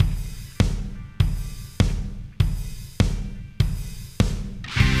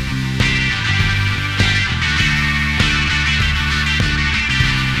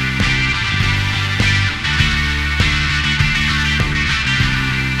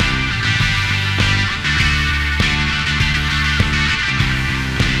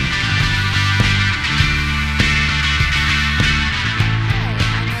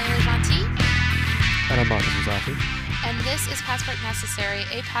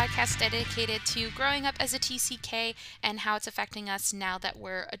a podcast dedicated to growing up as a TCK and how it's affecting us now that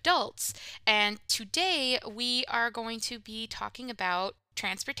we're adults. And today we are going to be talking about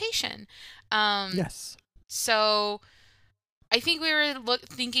transportation. Um, Yes. so I think we were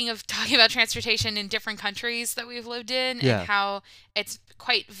thinking of talking about transportation in different countries that we've lived in and Yeah. how it's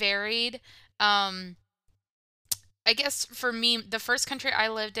quite varied. Um, I guess for me, the first country I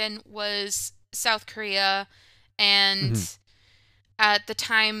lived in was South Korea, and Hmm. at the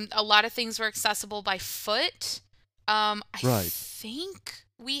time, a lot of things were accessible by foot. I Right. think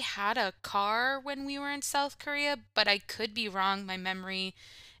we had a car when we were in South Korea, but I could be wrong. My memory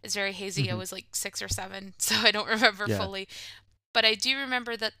is very hazy. I Hmm. was like 6 or 7, so I don't remember Yeah. fully. But I do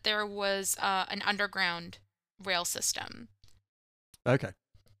remember that there was an underground rail system. Okay.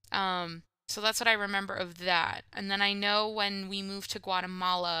 So that's what I remember of that. And then I know when we moved to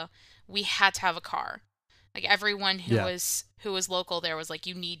Guatemala, we had to have a car. Like everyone Yeah. who was local there was like,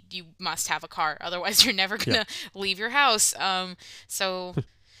 you must have a car, otherwise you're never Yeah. gonna leave your house. So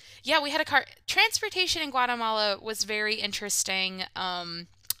yeah, we had a car. Transportation in Guatemala was very interesting.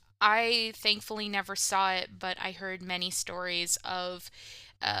 I thankfully never saw it, but I heard many stories of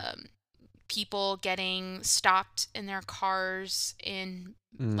um, people getting stopped in their cars in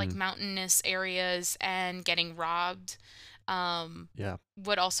like Mm. mountainous areas and getting robbed. Yeah.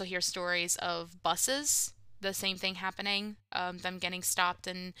 Would also hear stories of buses, the same thing happening, them getting stopped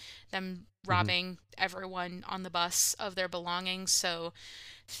and them Hmm. robbing everyone on the bus of their belongings. So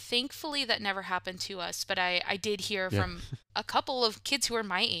thankfully that never happened to us, but I did hear Yeah. from a couple of kids who are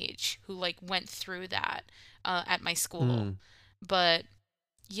my age who like went through that at my school. Mm. But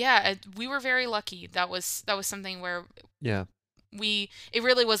yeah, we were very lucky. That was something where Yeah. we it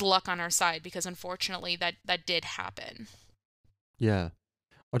really was luck on our side because unfortunately that did happen. Yeah.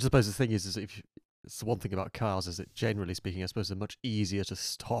 I suppose the thing is if it's the one thing about cars is that generally speaking, I suppose they're much easier to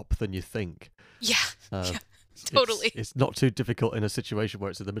stop than you think. Yeah, Uh, yeah, it's totally. it's not too difficult in a situation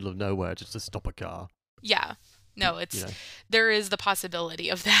where it's in the middle of nowhere just to stop a car. Yeah. No, You it's know. there is the possibility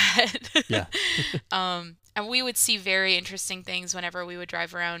of that. Yeah. And we would see very interesting things whenever we would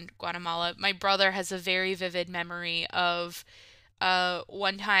drive around Guatemala. My brother has a very vivid memory of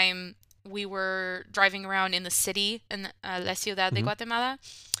one time we were driving around in the city in La Ciudad de Hmm. Guatemala,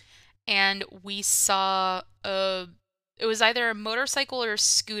 and we saw a it was either a motorcycle or a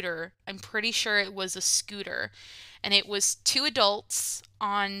scooter. I'm pretty sure it was a scooter. And it was two adults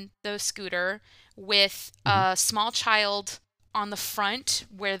on the scooter with Hmm. a small child on the front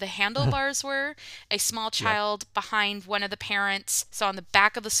where the handlebars were, a small Yeah. child behind one of the parents. So on the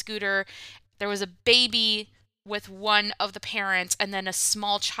back of the scooter, there was a baby with one of the parents and then a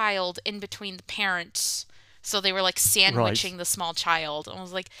small child in between the parents. So they were like Right. sandwiching the small child. And I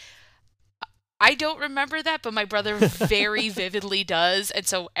was like, I don't remember that, but my brother very vividly does, and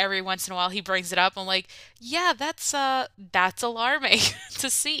so every once in a while he brings it up. I'm like, yeah, that's alarming to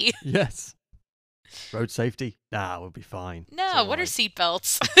see. Yes. Road safety. Nah, we'll be fine. It's No, all what are right.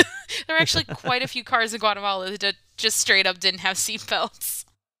 seatbelts? There are actually quite a few cars in Guatemala that just straight up didn't have seatbelts.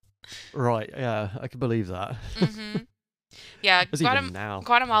 Right. Yeah, I can believe that. Hmm. Yeah, As even now.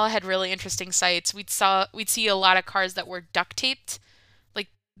 Guatemala had really interesting sights. We'd see a lot of cars that were duct taped, like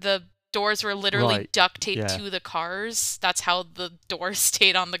the doors were literally Right. duct taped Yeah. to the cars. That's how the doors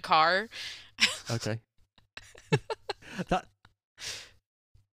stayed on the car. Okay. That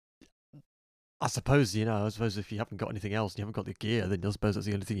I suppose, I suppose if you haven't got anything else and you haven't got the gear, then I suppose that's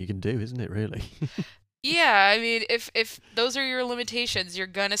the only thing you can do, isn't it, really? Yeah, I mean, if those are your limitations, you're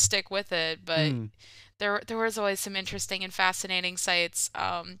gonna stick with it. But Mm. there was always some interesting and fascinating sights.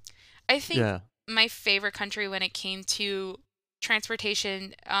 I think Yeah. my favorite country when it came to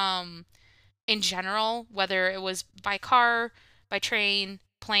transportation, in general, whether it was by car, by train,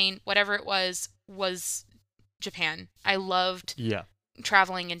 plane, whatever it was Japan. I loved Yeah.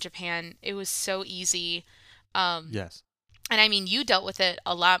 traveling in Japan. It was so easy. Um, Yes. and I mean, you dealt with it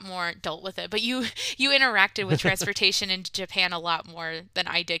a lot more, dealt with it, but you interacted with transportation in Japan a lot more than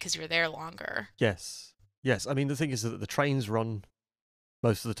I did because you were there longer. Yes. Yes. I mean, the thing is that the trains run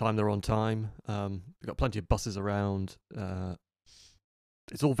most of the time, they're on time. We've got plenty of buses around.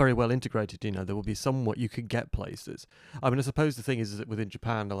 It's all very well integrated. There will be somewhat you can get places. I mean, I suppose the thing is that within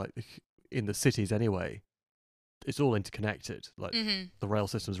Japan, like in the cities anyway, it's all interconnected. Like Hmm. the rail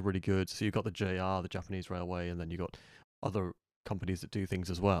system's really good. So you've got the JR, the Japanese Railway, and then you've got other companies that do things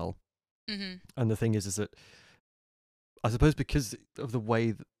as well. Hmm. And the thing is that I suppose because of the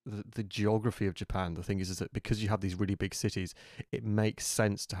way the geography of Japan, the thing is that because you have these really big cities, it makes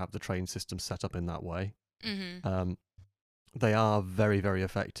sense to have the train system set up in that way. Hmm. Um, they are very, very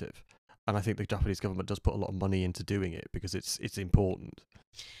effective. and I think the Japanese government does put a lot of money into doing it because it's important.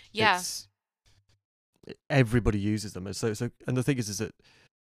 Yeah. It's everybody uses them, and and the thing is that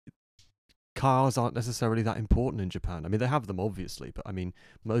cars aren't necessarily that important in Japan. I mean, they have them obviously, but I mean,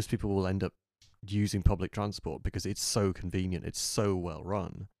 most people will end up using public transport because it's so convenient, it's so well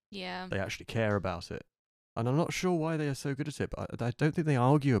run. Yeah. They actually care about it. And I'm not sure why they are so good at it, but I don't think they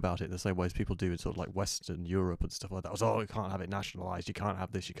argue about it in the same way as people do in sort of like Western Europe and stuff like that. Oh, you can't have it nationalised, you can't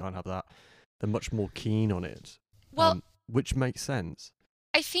have this, you can't have that. They're much more keen on it, Well, which makes sense.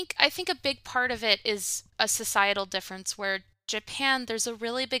 I think a big part of it is a societal difference where Japan, there's a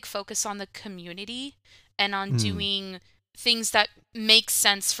really big focus on the community and on Mm, doing things that make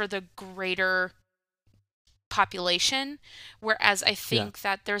sense for the greater population, whereas I yeah, think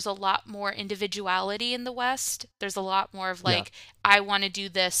that there's a lot more individuality in the West. There's a lot more of yeah, like, I want to do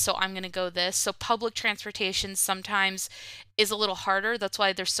this, so I'm going to go this. So public transportation sometimes is a little harder. That's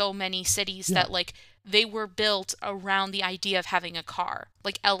why there's so many cities yeah, that like they were built around the idea of having a car,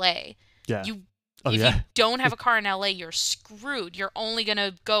 like LA. yeah. You Oh, if you yeah, don't have a car in LA, you're screwed. You're only going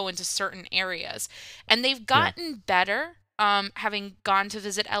to go into certain areas. And they've yeah. gotten better. Having gone to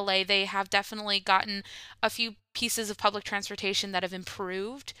visit LA, they have definitely gotten a few pieces of public transportation that have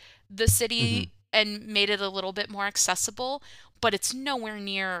improved the Hmm. city and made it a little bit more accessible, but it's nowhere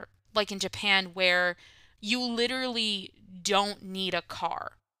near like in Japan where you literally don't need a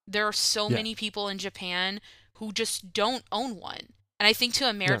car. There are so Yeah, many people in Japan who just don't own one. And I think to no.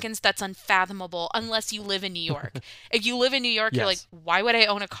 Americans, that's unfathomable unless you live in New York. If you live in New York, you're like, Yes. why would I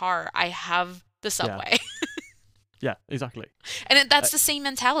own a car? I have the Yeah. subway. Yeah, exactly. Uh, That's the same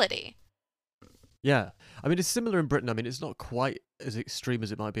mentality. yeah. I mean, it's similar in Britain. I mean, it's not quite as extreme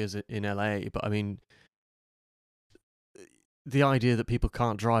as it might be as in LA, but I mean, the idea that people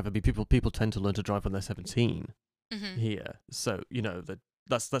can't drive. I mean, people tend to learn to drive when they're 17 Hmm. here. So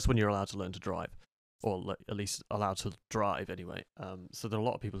that's when you're allowed to learn to drive, or at least allowed to drive anyway. So there are a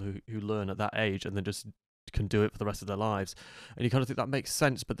lot of people who learn at that age and then just can do it for the rest of their lives, and you kind of think that makes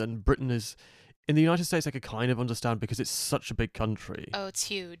sense. But then Britain is in the United States, I could kind of understand because it's such a big country. Oh, it's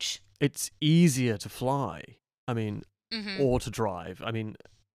huge. It's easier to fly. I mean, Hmm. or to drive. I mean,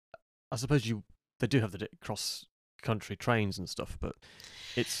 I suppose they do have the cross country trains and stuff, but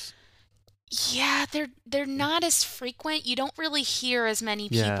it's Yeah, they're not as frequent. You don't really hear as many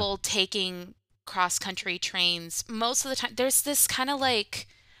yeah. people taking cross-country trains. Most of the time, there's this kind of like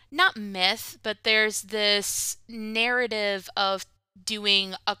not myth, but there's this narrative of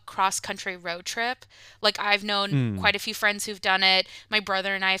doing a cross-country road trip. Like I've known Mm, quite a few friends who've done it. My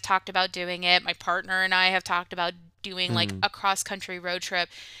brother and I have talked about doing it. My partner and I have talked about doing like mm, a cross-country road trip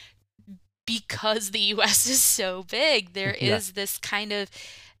because the US is so big. There yeah, is this kind of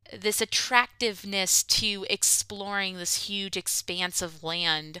this attractiveness to exploring this huge expanse of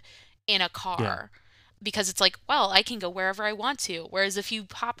land in a yeah. car because it's like, well, I can go wherever I want to. Whereas if you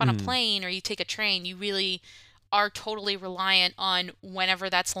hop on a Mm, plane or you take a train, you really are totally reliant on whenever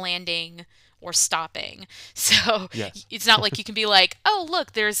that's landing or stopping. So yes. it's not like you can be like, oh,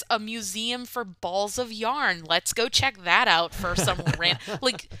 look, there's a museum for balls of yarn. Let's go check that out for some rant.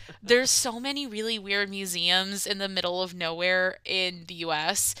 Like, there's so many really weird museums in the middle of nowhere in the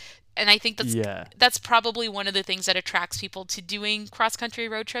US. And I think Yeah. that's probably one of the things that attracts people to doing cross-country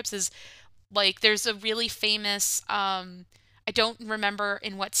road trips is like there's a really famous I don't remember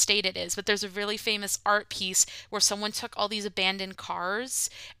in what state it is, but there's a really famous art piece where someone took all these abandoned cars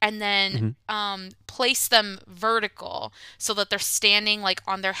and then Hmm. placed them vertical so that they're standing like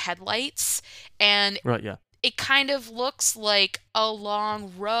on their headlights, and Right. Yeah. it kind of looks like a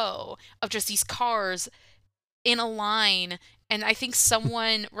long row of just these cars in a line. And I think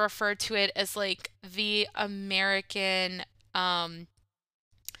someone referred to it as like the American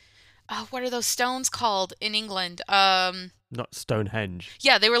what are those stones called in England? Not Stonehenge.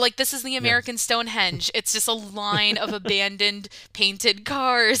 Yeah, they were like, this is the Yeah. American Stonehenge. It's just a line of abandoned painted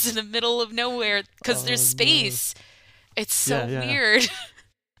cars in the middle of nowhere because there's Oh no. space. It's so Yeah. Yeah. weird.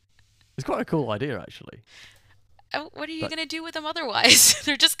 It's quite a cool idea actually. What are you But gonna do with them otherwise?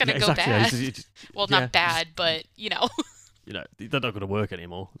 They're just gonna yeah, go exactly. Yeah. bad. Well, Yeah. not bad, but you know. They're not going to work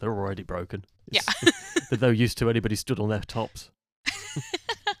anymore. They're already broken. Yeah. They're no use to anybody stood on their tops.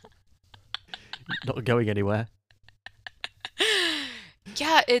 Not going anywhere.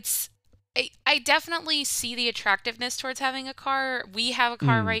 Yeah, I definitely see the attractiveness towards having a car. We have a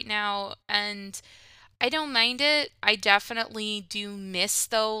car Mm, right now and I don't mind it. I definitely do miss,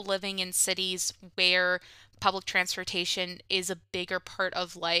 though, living in cities where public transportation is a bigger part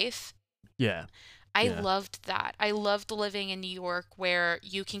of life. yeah. I Yeah. loved that. I loved living in New York where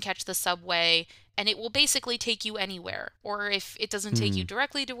you can catch the subway and it will basically take you anywhere. Or if it doesn't take you Mm.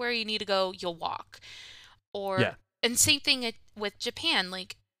 directly to where you need to go, you'll walk. Or Yeah. and same thing with Japan,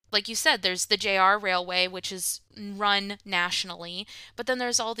 like you said, there's the JR railway, which is run nationally, but then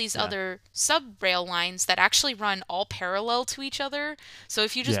there's all these Yeah. other sub rail lines that actually run all parallel to each other. So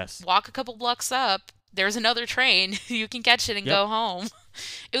if you just Yes. walk a couple blocks up, there's another train. You can catch it and Yep. go home.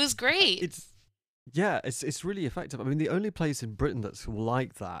 It was great. It's yeah, it's really effective. I mean, the only place in Britain that's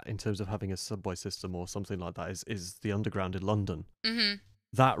like that in terms of having a subway system or something like that is the Underground in London. Hmm.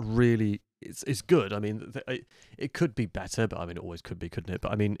 That really it's good. I mean, it could be better, but I mean, it always could be, couldn't it?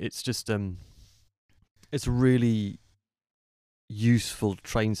 But I mean, it's just it's a really useful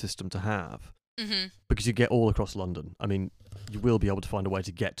train system to have Hmm. because you get all across London. I mean, you will be able to find a way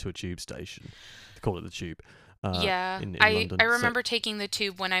to get to a tube station. They call it the tube Yeah, in I London. So remember taking the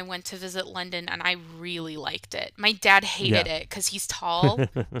tube when I went to visit London, and I really liked it. My dad hated yeah, it because he's tall.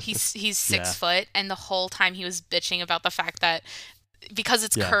 He's six yeah, foot, and the whole time he was bitching about the fact that because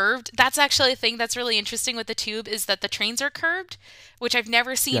it's yeah, curved, that's actually a thing that's really interesting with the tube is that the trains are curved, which I've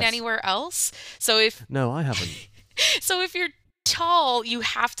never seen yes. anywhere else. So if No, I haven't. so if you're tall, you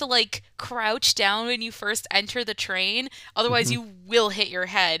have to like crouch down when you first enter the train, otherwise you will hit your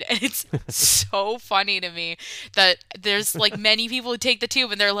head. And it's so funny to me that there's like many people who take the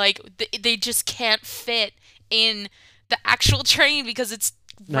tube and they're like they just can't fit in the actual train because it's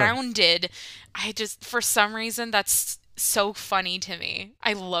No, rounded. I just for some reason that's so funny to me.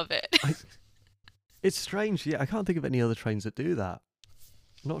 I love it. I, it's strange. Yeah, I can't think of any other trains that do that.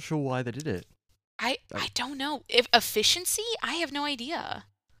 I'm not sure why they did it. I don't know. If efficiency, I have no idea.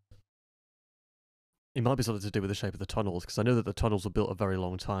 It might be something to do with the shape of the tunnels, because I know that the tunnels were built a very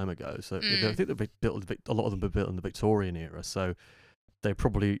long time ago. So I Mm. think they built a lot of them were built in the Victorian era. So they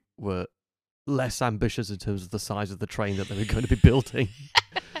probably were less ambitious in terms of the size of the train that they were going to be building.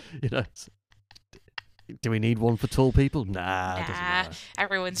 you know, do we need one for tall people? Nah, it doesn't Nah, matter.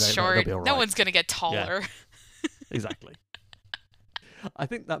 everyone's They'll short. be all No right. one's gonna get Yeah, taller. exactly. I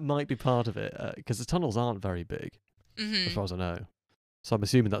think that might be part of it because the tunnels aren't very big, as Hmm. far as I know. So I'm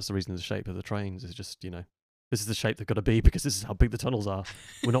assuming that's the reason the shape of the trains is just this is the shape they've got to be because this is how big the tunnels are.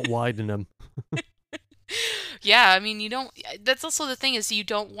 We're not widening them. Yeah, I mean, you don't. That's also the thing is you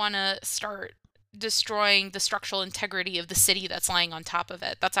don't want to start destroying the structural integrity of the city that's lying on top of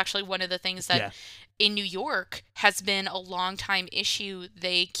it. That's actually one of the things that Yeah. in New York has been a long time issue.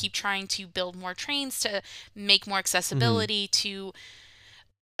 They keep trying to build more trains to make more Hmm. accessibility to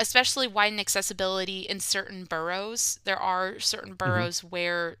especially widen accessibility in certain boroughs. There are certain Hmm. boroughs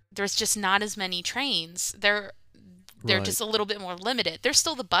where there's just not as many trains. They're Right. just a little bit more limited. There's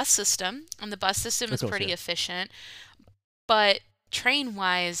still the bus system, and the bus system Of is course, pretty yeah. efficient, but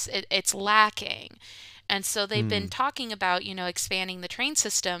train-wise, it's lacking. And so they've been Mm. talking about, expanding the train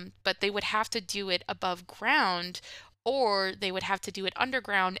system, but they would have to do it above ground or they would have to do it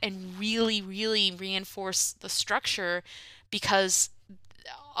underground and really, really reinforce the structure because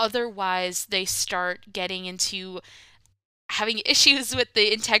otherwise they start getting into having issues with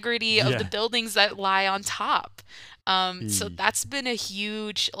the integrity of the Yeah. buildings that lie on top. So E- that's been a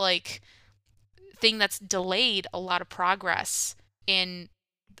huge thing that's delayed a lot of progress in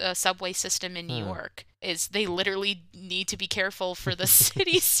the subway system in New Huh. York is they literally need to be careful for the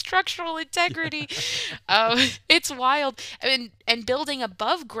city's structural integrity. Yeah. It's wild. And building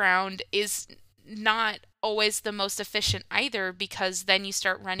above ground is not always the most efficient either because then you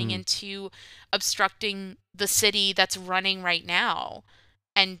start running Mm. into obstructing the city that's running right now.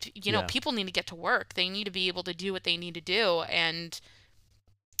 And Yeah. people need to get to work. They need to be able to do what they need to do. And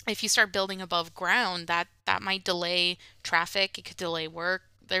if you start building above ground, that might delay traffic, it could delay work.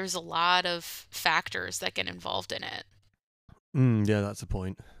 There's a lot of factors that get involved in it. Yeah, that's a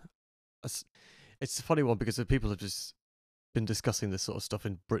point. That's, it's a funny one because the people have just been discussing this sort of stuff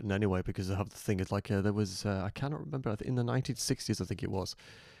in Britain anyway because they have the thing is like there was I cannot remember I think in the 1960s I think it was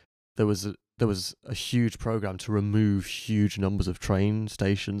there was a huge program to remove huge numbers of train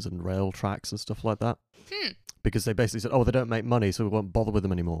stations and rail tracks and stuff like that Hmm. because they basically said, oh, they don't make money, so we won't bother with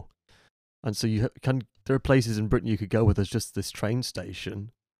them anymore. And so there are places in Britain you could go where there's just this train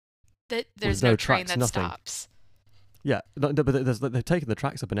station There's with no no train tracks, that nothing. stops. Yeah, no, but they've taken the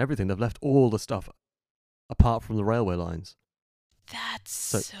tracks up and everything. They've left all the stuff apart from the railway lines. That's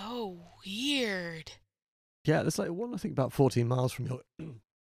So so weird. yeah, there's like one I think about 14 miles from York,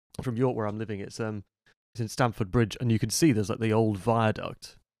 from York where I'm living. It's in Stamford Bridge, and you can see there's like the old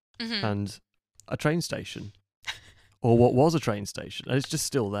viaduct Hmm. and a train station, or what was a train station, and it's just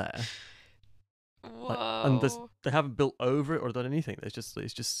still there. Like, and Whoa. they haven't built over it or done anything. It's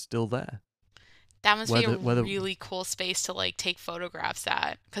just still there. That must be a Whether really cool space to like take photographs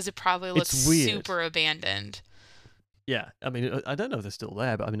at because it probably looks it's weird. super abandoned. Yeah, I mean, I don't know if they're still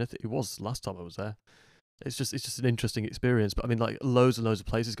there, but I mean, it was last time I was there. It's just an interesting experience. But I mean, like loads and loads of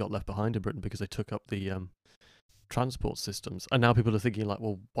places got left behind in Britain because they took up the transport systems, and now people are thinking like,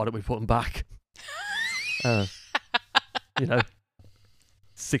 well, why don't we put them back? Uh, you know,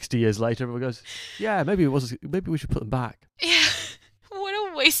 60 years later, everyone goes, yeah, maybe we should put them back. Yeah. What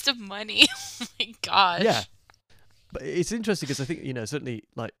a waste of money. Oh my Yeah, gosh. but it's interesting because I think certainly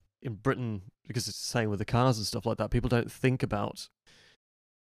like in Britain, because it's the same with the cars and stuff like that. People don't think about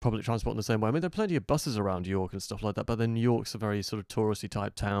public transport in the same way. I mean, there are plenty of buses around York and stuff like that, but then York's a very sort of touristy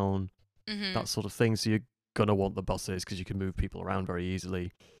type town, Mhm. that sort of thing. So you're gonna want the buses because you can move people around very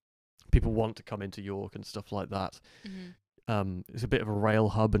easily. People want to come into York and stuff like that. Mhm. It's a bit of a rail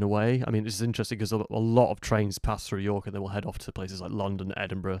hub in a way. I mean, it's interesting because a lot of trains pass through York and then will head off to places like London,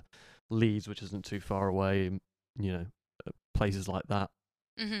 Edinburgh, Leeds, which isn't too far away. You know, places like that.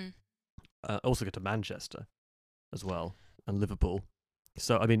 Mhm. Also go to Manchester as well and Liverpool.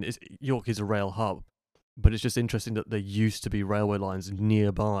 So I mean, York is a rail hub, but it's just interesting that there used to be railway lines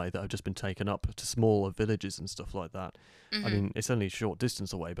nearby that have just been taken up to smaller villages and stuff like that. I Mhm. mean, it's only a short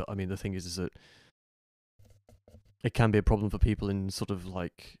distance away, but I mean, the thing is that it can be a problem for people in sort of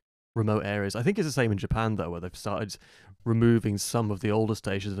like remote areas. I think it's the same in Japan though, where they've started removing some of the older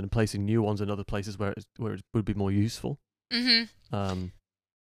stations and placing new ones in other places where it would be more useful. Mhm. Um,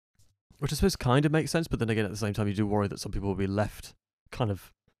 which I suppose kind of makes sense, but then again, at the same time, you do worry that some people will be left kind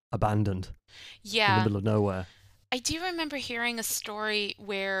of abandoned in the Yeah. middle of nowhere. I do remember hearing a story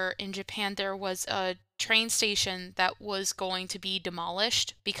where in Japan there was a train station that was going to be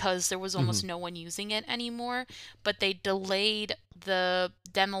demolished because there was Hmm. almost no one using it anymore, but they delayed the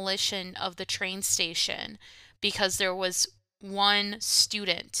demolition of the train station because there was one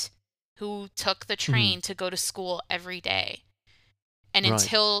student who took the Hmm. train to go to school every day. And Right.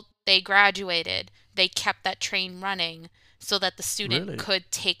 until they graduated, they kept that train running so that the student Really?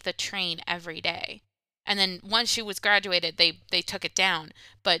 could take the train every day. And then once she was graduated, they took it down,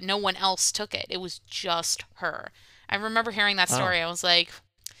 but no one else took it. It was just her. I remember hearing that Wow. story. I was like,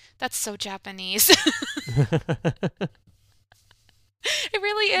 that's so Japanese. It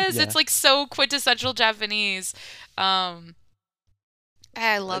really is. It's Yeah. like so quintessential Japanese. Um,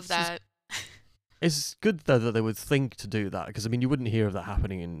 I love It's just that. it's good though that they would think to do that because I mean you wouldn't hear of that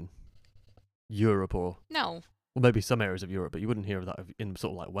happening in Europe or No, well maybe some areas of Europe, but you wouldn't hear of that in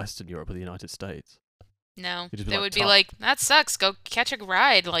sort of like Western Europe or the United States. no. You'd just be They like, would be tough. like, that sucks. Go catch a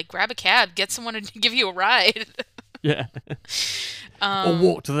ride. Like, grab a cab. Get someone to give you a ride. Yeah. Or Um,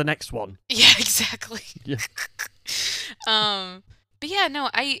 walk to the next one. yeah, exactly. Yeah. Um, but yeah, no,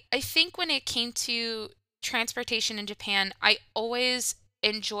 I think when it came to transportation in Japan, I always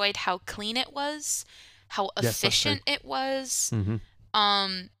enjoyed how clean it was, how Yes, that's true. efficient it was. Hmm.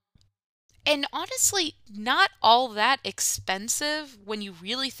 Um, and honestly, not all that expensive when you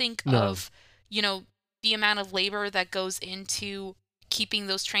really think No. of, you know, the amount of labor that goes into keeping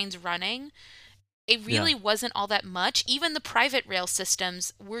those trains running. It Yeah. really wasn't all that much. Even the private rail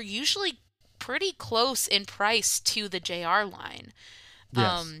systems were usually pretty close in price to the JR line. Yes.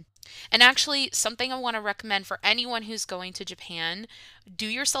 Um, and actually, something I want to recommend for anyone who's going to Japan, do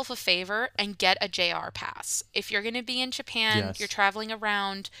yourself a favor and get a JR pass. If you're going to be in Japan, you're Yes. traveling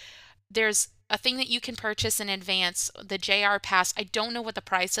around, there's a thing that you can purchase in advance, the JR pass. I don't know what the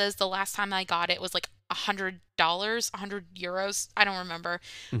price is. The last time I got it was like $100, €100. I don't remember.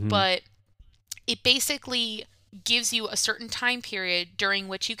 Hmm. But it basically gives you a certain time period during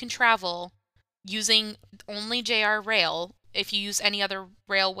which you can travel using only JR Rail. If you use any other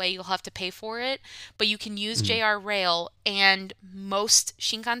railway, you'll have to pay for it, but you can use Hmm. JR Rail and most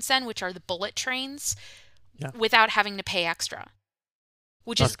Shinkansen, which are the bullet trains, Yeah. without having to pay extra,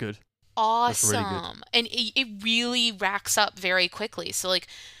 which is That's good. That's really good. awesome. And it really racks up very quickly. So, like,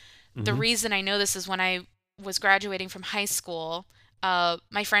 the Hmm. reason I know this is when I was graduating from high school,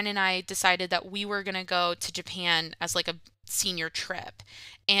 my friend and I decided that we were going to go to Japan as like a senior trip.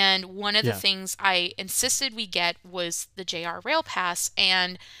 And one of the Yeah. things I insisted we get was the JR Rail Pass.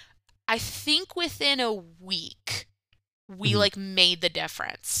 And I think within a week, we Hmm. like made the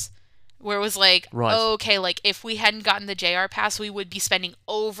difference. Where it was like, Right. okay, like if we hadn't gotten the JR Pass, we would be spending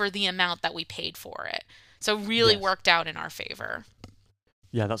over the amount that we paid for it. So it really Yes. worked out in our favor.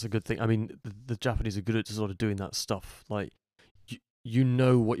 Yeah, that's a good thing. I mean, the Japanese are good at sort of doing that stuff. Like, you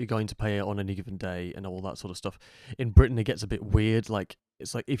know what you're going to pay on any given day and all that sort of stuff. In Britain, it gets a bit weird. Like,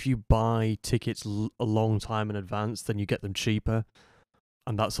 it's like if you buy tickets a long time in advance, then you get them cheaper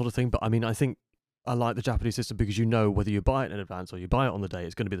and that sort of thing. But I mean, I think I like the Japanese system because you know whether you buy it in advance or you buy it on the day,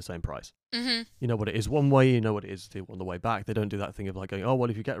 it's going to be the same price. Mhm. You know what it is one way, you know what it is on the way back. They don't do that thing of like going, oh,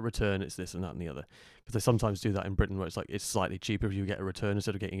 well, if you get a return, it's this and that and the other. Because they sometimes do that in Britain where it's like it's slightly cheaper if you get a return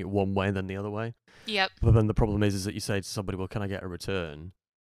instead of getting it one way and then the other way. Yep. But then the problem is that you say to somebody, well, can I get a return?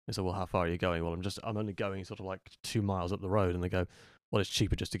 They say, well, how far are you going? Well, I'm only going sort of like 2 miles up the road. And they go, well, it's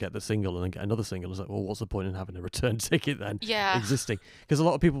cheaper just to get the single and then get another single. It's like, well, what's the point in having a return ticket then Yeah. existing? Because a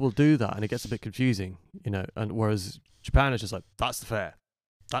lot of people will do that and it gets a bit confusing, you know. And whereas Japan is just like, that's the fare.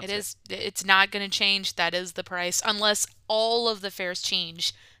 It That's it. is. It's not going to change. That is the price, unless all of the fares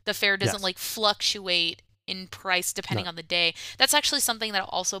change. The fare doesn't Yes. like fluctuate in price depending No. on the day. That's actually something that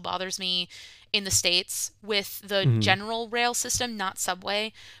also bothers me in the States with the Mm. general rail system, not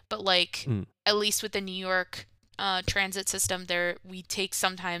subway, but like Mm. at least with the New York transit system, there we've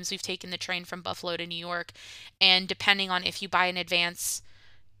taken the train from Buffalo to New York, and depending on if you buy in advance,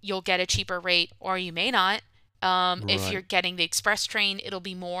 you'll get a cheaper rate or you may not. If you're Right. getting the express train, it'll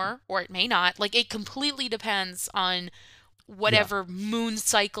be more or it may not. Like it completely depends on Yeah. whatever moon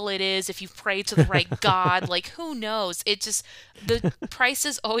cycle it is, if you pray to the right god, like who knows? It just the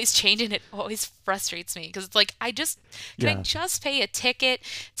prices always change and it always frustrates me because it's like can I Yeah. just pay a ticket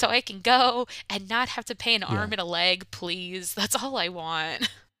so I can go and not have to pay an Yeah. arm and a leg, please? That's all I want.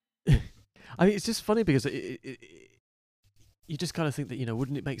 I mean, it's just funny because you just kind of think that, you know,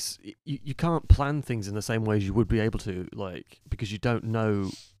 wouldn't it make you can't plan things in the same way as you would be able to, like, because you don't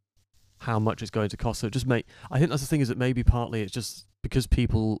know how much it's going to cost. So it just I think that's the thing, is that maybe partly it's just because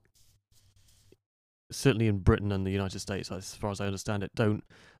people, certainly in Britain and the United States, as far as I understand it, don't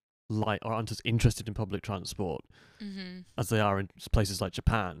like or aren't as interested in public transport Mhm. as they are in places like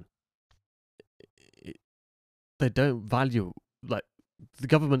Japan. It, they don't value, like, the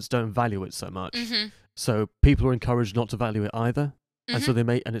governments don't value it so much, Mhm. so people are encouraged not to value it either. And Mhm.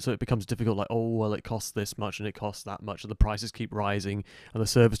 so so it becomes difficult, like, oh, well, it costs this much and it costs that much and the prices keep rising and the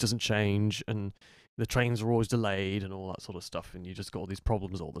service doesn't change and the trains are always delayed and all that sort of stuff, and you just got all these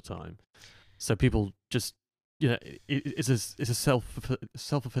problems all the time. So people just, you know, it's a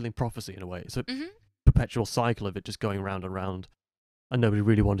self-fulfilling prophecy in a way. It's a Mhm. perpetual cycle of it just going round and round, and nobody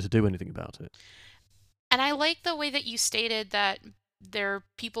really wanted to do anything about it. And I like the way that you stated that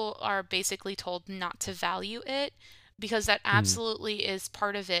people are basically told not to value it, because that Mm. absolutely is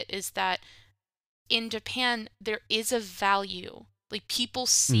part of it, is that in Japan there is a value. Like people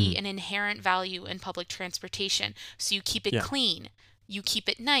see Mm. an inherent value in public transportation. So you keep it Yeah. clean, you keep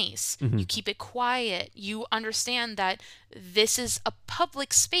it nice, Hmm. you keep it quiet. You understand that this is a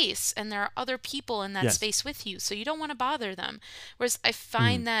public space and there are other people in that Yes. space with you, so you don't want to bother them. Whereas I Mm.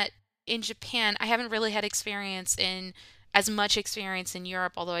 find that in Japan, I haven't really had experience in as much experience in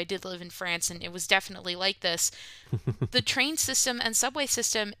Europe, although I did live in France and it was definitely like this. The train system and subway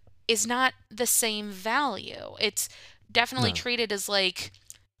system is not the same value. It's definitely No. treated as like,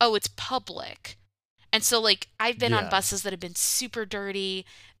 oh, it's public. And so, like, I've been on Yeah. buses that have been super dirty,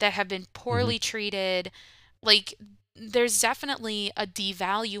 that have been Hmm. poorly treated. Like, there's definitely a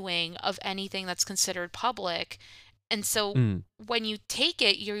devaluing of anything that's considered public. And so, Mm. when you take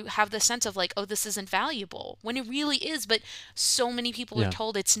it, you have the sense of, like, oh, this isn't valuable, when it really is. But so many people are Yeah.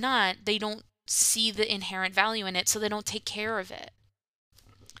 told it's not. They don't see the inherent value in it, so they don't take care of it.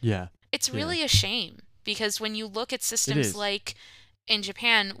 Yeah. It's Yeah. really a shame because when you look at It systems is. like in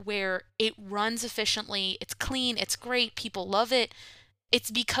Japan where it runs efficiently, it's clean, it's great, people love it, it's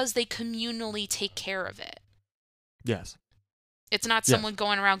because they communally take care of it. Yes. It's not Yes. someone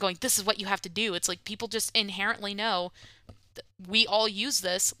going around going, this is what you have to do. It's like people just inherently know we all use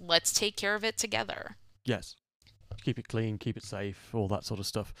this, let's take care of it together. Yes. Keep it clean, keep it safe, all that sort of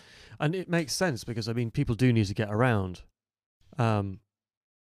stuff. And it makes sense because, I mean, people do need to get around. Um,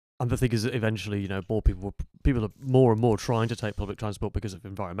 and the thing is that eventually, you know, people are more and more trying to take public transport because of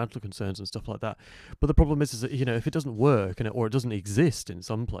environmental concerns and stuff like that. But the problem is that, you know, if it doesn't work or it doesn't exist in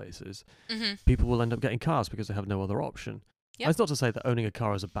some places, Mhm. people will end up getting cars because they have no other option. And Yep. it's not to say that owning a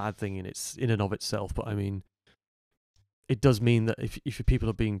car is a bad thing in and of itself, but I mean, it does mean that if people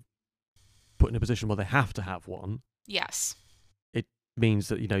are being put in a position where they have to have one, Yes. it means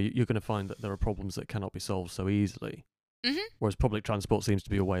that, you know, you're going to find that there are problems that cannot be solved so easily. Mhm. Whereas public transport seems to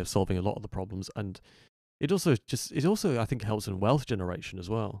be a way of solving a lot of the problems, and it also I think helps in wealth generation as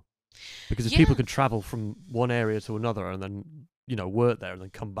well, because if people Yeah. can travel from one area to another and then, you know, work there and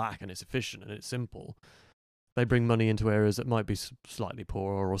then come back and it's efficient and it's simple, they bring money into areas that might be slightly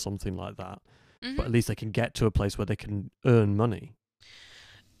poorer or something like that. But Mhm. at least they can get to a place where they can earn money.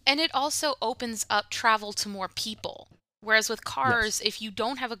 And it also opens up travel to more people. Whereas with Yes. cars, if you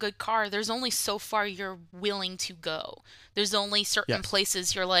don't have a good car, there's only so far you're willing to go. There's only certain Yes.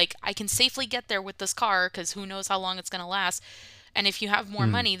 places you're like, I can safely get there with this car because who knows how long it's going to last. And if you have more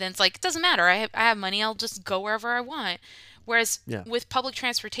Mm. money, then it's like, it doesn't matter. I have money. I'll just go wherever I want. Whereas Yeah. with public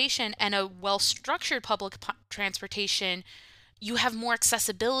transportation and a well structured transportation, you have more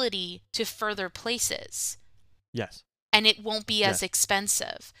accessibility to further places Yes. and it won't be as Yes.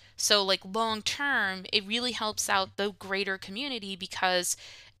 expensive. So like long term, it really helps out the greater community because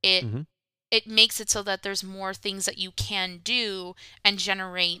it Hmm. it makes it so that there's more things that you can do and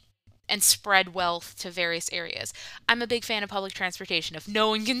generate and spread wealth to various areas. I'm a big fan of public transportation, if no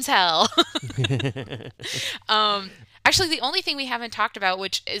one can tell. um, Actually, the only thing we haven't talked about,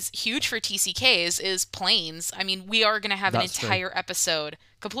 which is huge for TCKs, is planes. I mean, we are going to have an That's true. entire episode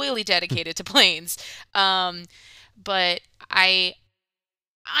completely dedicated to planes. Um, but I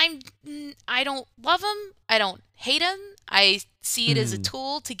I'm I don't love them. I don't hate them. I see it as a Mm.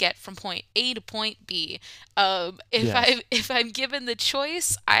 tool to get from point A to point B. Yes. If I'm given the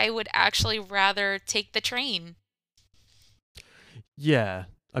choice, I would actually rather take the train. Yeah.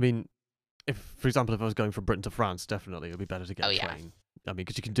 I mean, if, for example, if I was going from Britain to France, definitely it would be better to Oh get a yeah. train. I mean,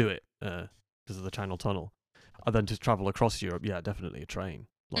 because you can do it because of the Channel Tunnel. And then to travel across Europe, yeah, definitely a train.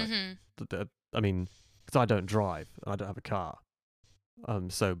 Like, Mhm. I mean, because I don't drive, and I don't have a car.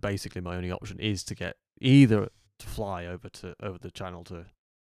 So basically, my only option is to get either to fly over the Channel to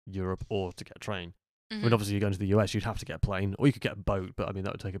Europe or to get a train. I mean, Mhm. obviously, you're going to the US, you'd have to get a plane, or you could get a boat, but I mean,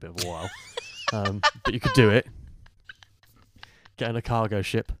 that would take a bit of a while. But you could do it. Get in a cargo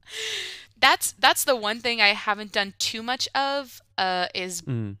ship. That's the one thing I haven't done too much of is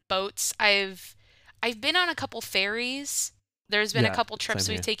Mm. boats. I've been on a couple ferries. There's been a Yeah, couple same trips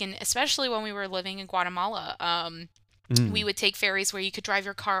we've here. taken, especially when we were living in Guatemala. We Mm. would take ferries where you could drive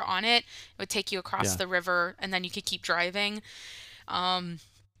your car on it. It would take you across Yeah. the river, and then you could keep driving. Um,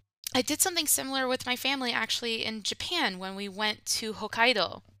 I did something similar with my family actually in Japan when we went to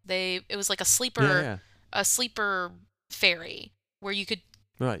Hokkaido. It was like Yeah, yeah. a sleeper ferry where you could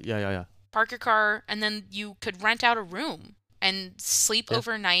Right, yeah, yeah, yeah. park your car and then you could rent out a room and sleep Yeah,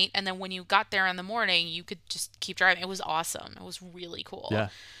 overnight and then when you got there in the morning you could just keep driving. It was awesome. It was really cool. yeah.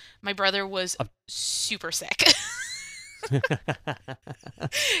 My brother was I've super sick.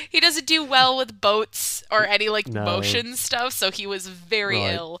 He doesn't do well with boats or any like No. motion stuff, so he was very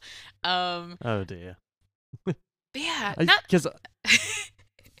Right. ill. Um, Oh, dear. but yeah, I not. Because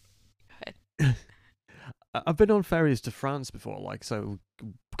Good. I've been on ferries to France before, like, so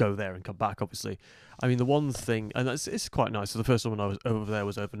go there and come back, obviously. I mean, the one thing, and it's quite nice. So the first one when I was over there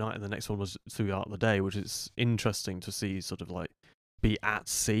was overnight, and the next one was throughout the day, which is interesting to see, sort of like be at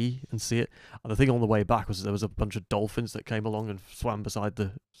sea and see it. And the thing on the way back was there was a bunch of dolphins that came along and swam beside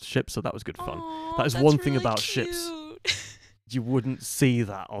the ship, so that was good fun. That Oh, is one that's thing really about ships. cute. You wouldn't see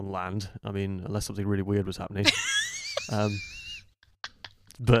that on land. I mean, unless something really weird was happening. Um,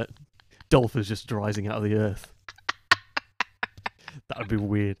 but dolphins just rising out of the earth. That would be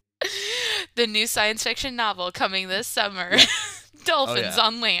weird. The new science fiction novel coming this summer. Yeah. Oh Dolphins yeah.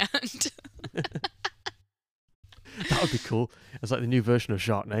 on land. That would be cool. It's like the new version of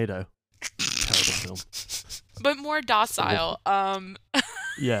Sharknado. Terrible film. But more docile. Awful.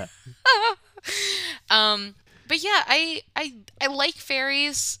 Yeah. Um but yeah, I like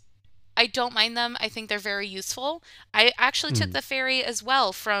ferries. I don't mind them. I think they're very useful. I actually took Mm. the ferry as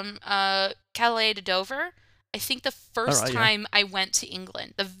well from Calais to Dover. I think the All first right. Yeah. time I went to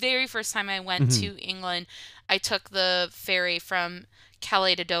England, the very first time I went Hmm. to England, I took the ferry from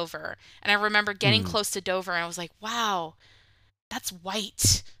Calais to Dover. And I remember getting Mm. close to Dover and I was like, wow, that's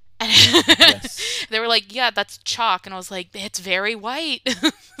white. And Yes. they were like, yeah, that's chalk. And I was like, it's very white.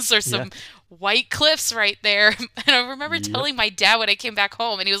 There's Yeah. some white cliffs right there. And I remember Yep. telling my dad when I came back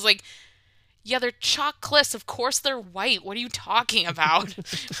home, and he was like, yeah, they're chalk cliffs. Of course they're white. What are you talking about?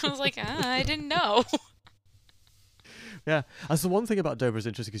 I was like, I didn't know. Yeah. That's the one thing about Dover is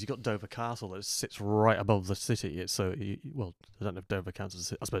interesting because you've got Dover Castle that sits right above the city. It's so well. I don't know if Dover counts as a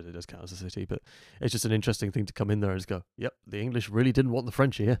city. I suppose it does count as a city, but it's just an interesting thing to come in there and just go, "Yep, the English really didn't want the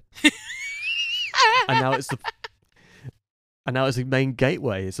French here," and now it's the main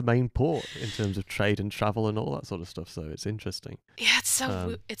gateway. It's the main port in terms of trade and travel and all that sort of stuff. So it's interesting. Yeah,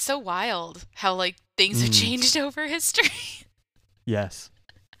 Um, it's so wild how like things have mm, changed over history. yes.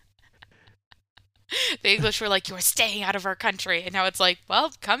 The English were like, "You're staying out of our country," and now it's like,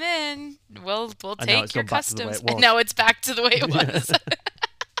 "Well, come in. We'll And now take it's your gone back to the way customs." it And was. now it's back to the way it Yeah.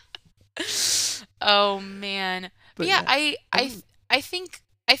 was. Oh man. But But yeah, yeah, I wouldn't.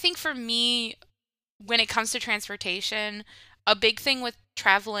 I think for me when it comes to transportation, a big thing with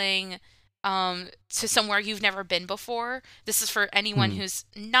traveling to somewhere you've never been before. This is for anyone Mm. who's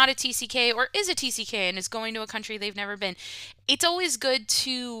not a TCK or is a TCK and is going to a country they've never been. It's always good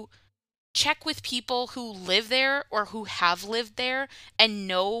to check with people who live there or who have lived there and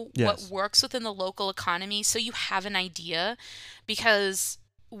know what Yes. works within the local economy so you have an idea. Because,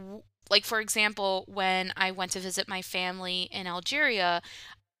 like, for example, when I went to visit my family in Algeria,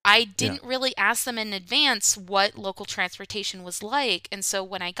 I Yeah. didn't really ask them in advance what local transportation was like. And so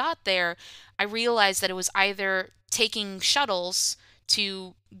when I got there, I realized that it was either taking shuttles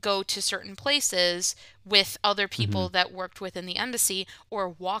to go to certain places with other Hmm. people that worked within the embassy or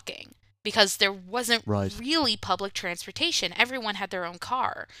walking because there wasn't Right. really public transportation. Everyone had their own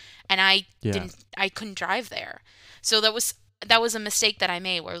car and Yeah. I couldn't drive there. So that was a mistake that I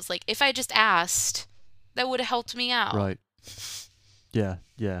made where it was like if I just asked, that would have helped me out. Right. Yeah.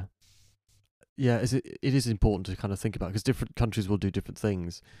 Yeah. Yeah. It is important to kind of think about because different countries will do different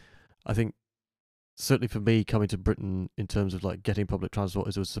things. I think certainly for me coming to Britain in terms of like getting public transport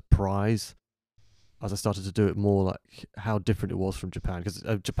is a surprise as I started to do it more, like how different it was from Japan because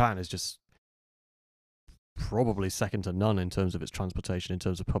Japan is just probably second to none in terms of its transportation in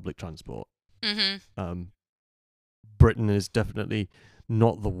terms of public transport. Mhm. Um, Britain is definitely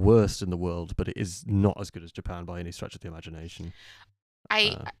not the worst in the world, but it is not as good as Japan by any stretch of the imagination. I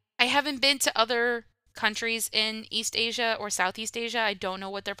Uh, I haven't been to other countries in East Asia or Southeast Asia. I don't know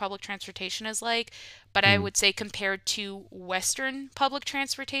what their public transportation is like, but I mm. would say compared to Western public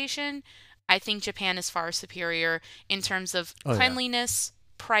transportation, I think Japan is far superior in terms of Oh yeah, cleanliness,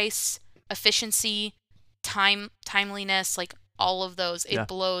 price, efficiency, timeliness, like all of those. It yeah,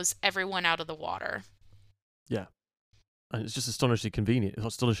 blows everyone out of the water. yeah, and it's just astonishingly convenient. It's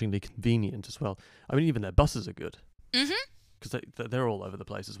astonishingly convenient as well. I mean, even their buses are good Mhm. because they're all over the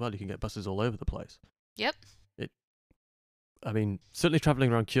place as well. You can get buses all over the place. Yep. It, I mean, certainly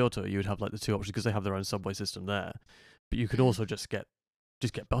traveling around Kyoto, you would have like the two options because they have their own subway system there, but you could Mm. also just get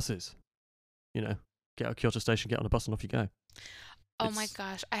buses. You know, get a Kyoto station, get on a bus, and off you go. Oh my It's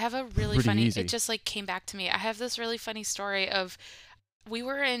gosh, I have a really pretty funny, it easy. just like came back to me. I have this really funny story of we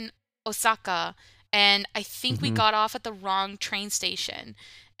were in Osaka and I think we Hmm. got off at the wrong train station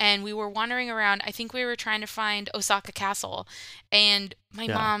and we were wandering around. I think we were trying to find Osaka Castle and my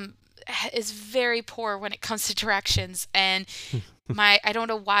Yeah. mom is very poor when it comes to directions and I don't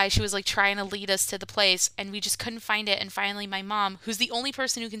know why she was like trying to lead us to the place and we just couldn't find it and finally my mom, who's the only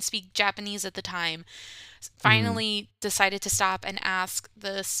person who can speak Japanese at the time, Hmm. finally decided to stop and ask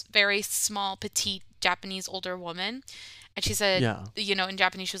this very small, petite Japanese older woman. And she said, Yeah. in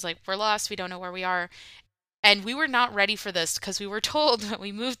Japanese, she was like, "We're lost. We don't know where we are." And we were not ready for this because we were told when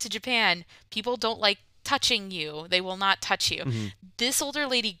we moved to Japan, people don't like touching you. They will not touch you. Hmm. This older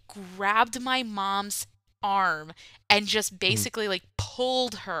lady grabbed my mom's arm and just Hmm. basically like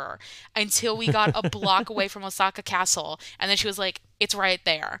pulled her until we got a block away from Osaka Castle. And then she was like, "It's right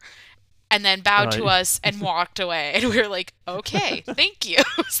there." And then bowed to Right. us and walked away. And we were like, okay, thank you.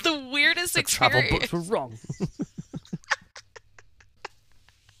 It was the weirdest The travel books were experience. wrong.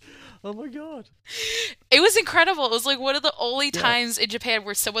 Oh my god. It was incredible. It was like one of the only Yeah. times in Japan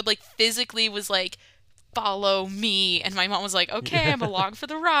where someone like physically was like, follow me. And my mom was like, okay, I'm Yeah. along for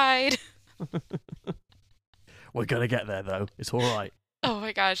the ride. We're gonna get there though. It's all right. Oh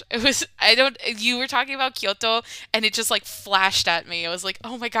my gosh. You were talking about Kyoto and it just like flashed at me. I was like,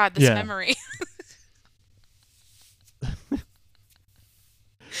 oh my God, this Yeah. memory.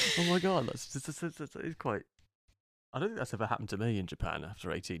 Oh my god. That's quite. I don't think that's ever happened to me in Japan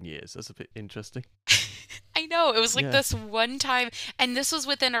after 18 years. That's a bit interesting. I know. It was like Yeah. this one time, and this was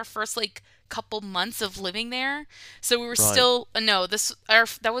within our first like couple months of living there. So we were Right. still no, this our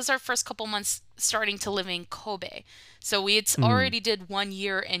that was our first couple months starting to live in Kobe. So we had Mm. already did 1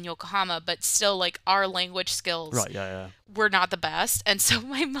 year in Yokohama, but still like our language skills Right. Yeah. were not the best. And so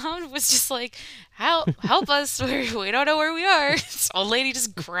my mom was just like, help us. We don't know where we are." This old lady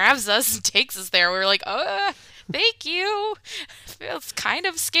just grabs us and takes us there. We were like, "Oh, thank you." Feels kind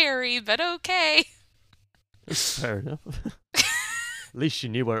of scary, but okay. Yeah. Fair enough. At least you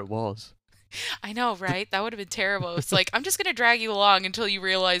knew where it was. I know, Did- right? That would have been terrible. It's like, I'm just going to drag you along until you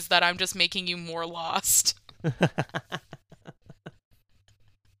realize that I'm just making you more lost.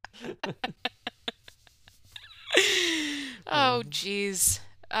 Oh, geez.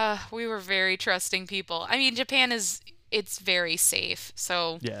 We were very trusting people. I mean, it's very safe.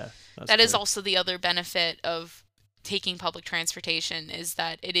 So Yeah. That's that is good. also the other benefit of taking public transportation is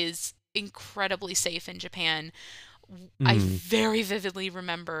that it is incredibly safe in Japan. I Mm. very vividly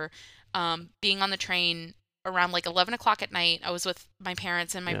remember being on the train around like 11 o'clock at night. I was with my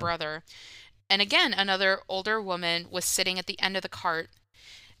parents and my Yeah. brother. And again, another older woman was sitting at the end of the cart.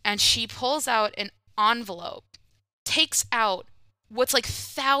 and she pulls out an envelope, takes out what's like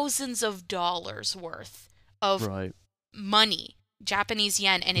thousands of dollars worth of Right. money, Japanese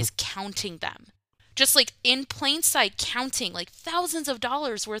yen, and is counting them. Just like in plain sight, counting like thousands of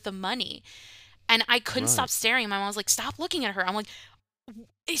dollars worth of money. And I couldn't stop Right. staring. My mom was like, "Stop looking at her." I'm like,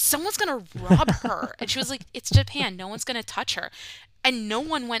 someone's gonna rob her. And she was like, "It's Japan. No one's gonna touch her." And no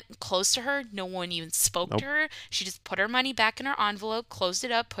one went close to her. No one even spoke to Nope. her. She just put her money back in her envelope, closed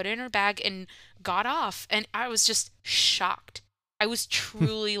it up, put it in her bag, and got off. And I was just shocked. I was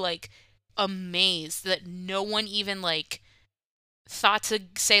truly like amazed that no one even like thought to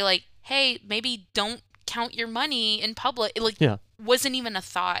say like, "Hey, maybe don't count your money in public." It like Yeah. wasn't even a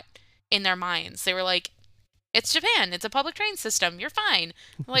thought in their minds. They were like, "It's Japan. It's a public train system. You're fine."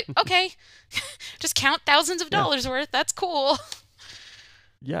 I'm like, "Okay, just count thousands of Yeah. dollars worth. That's cool."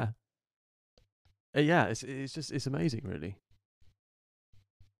 Yeah. Yeah. It's just it's amazing, really.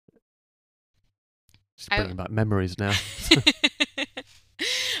 Just I bringing back memories now.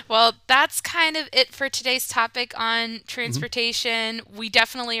 Well, that's kind of it for today's topic on Hmm. transportation. We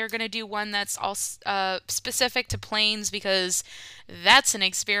definitely are going to do one that's all specific to planes because that's an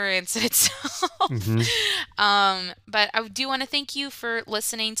experience in itself. Hmm. But I do want to thank you for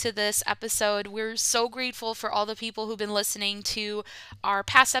listening to this episode. We're so grateful for all the people who've been listening to our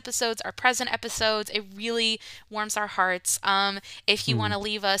past episodes, our present episodes. It really warms our hearts. If you want Mm. to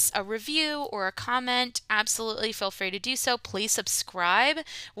leave us a review or a comment, absolutely feel free to do so. Please subscribe.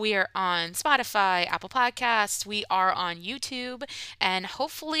 We are on Spotify, Apple Podcasts, we are on YouTube, and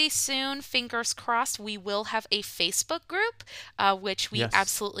hopefully soon, fingers crossed, we will have a Facebook group, which we Yes.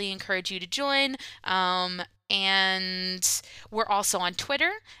 absolutely encourage you to join. And we're also on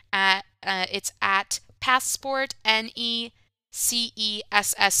Twitter. It's at Passport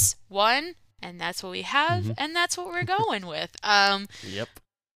NECESS1, and that's what we have, Hmm. and that's what we're going with. Yep.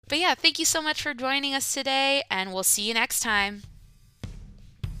 But yeah, thank you so much for joining us today, and we'll see you next time.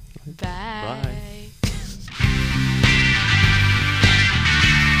 Bye.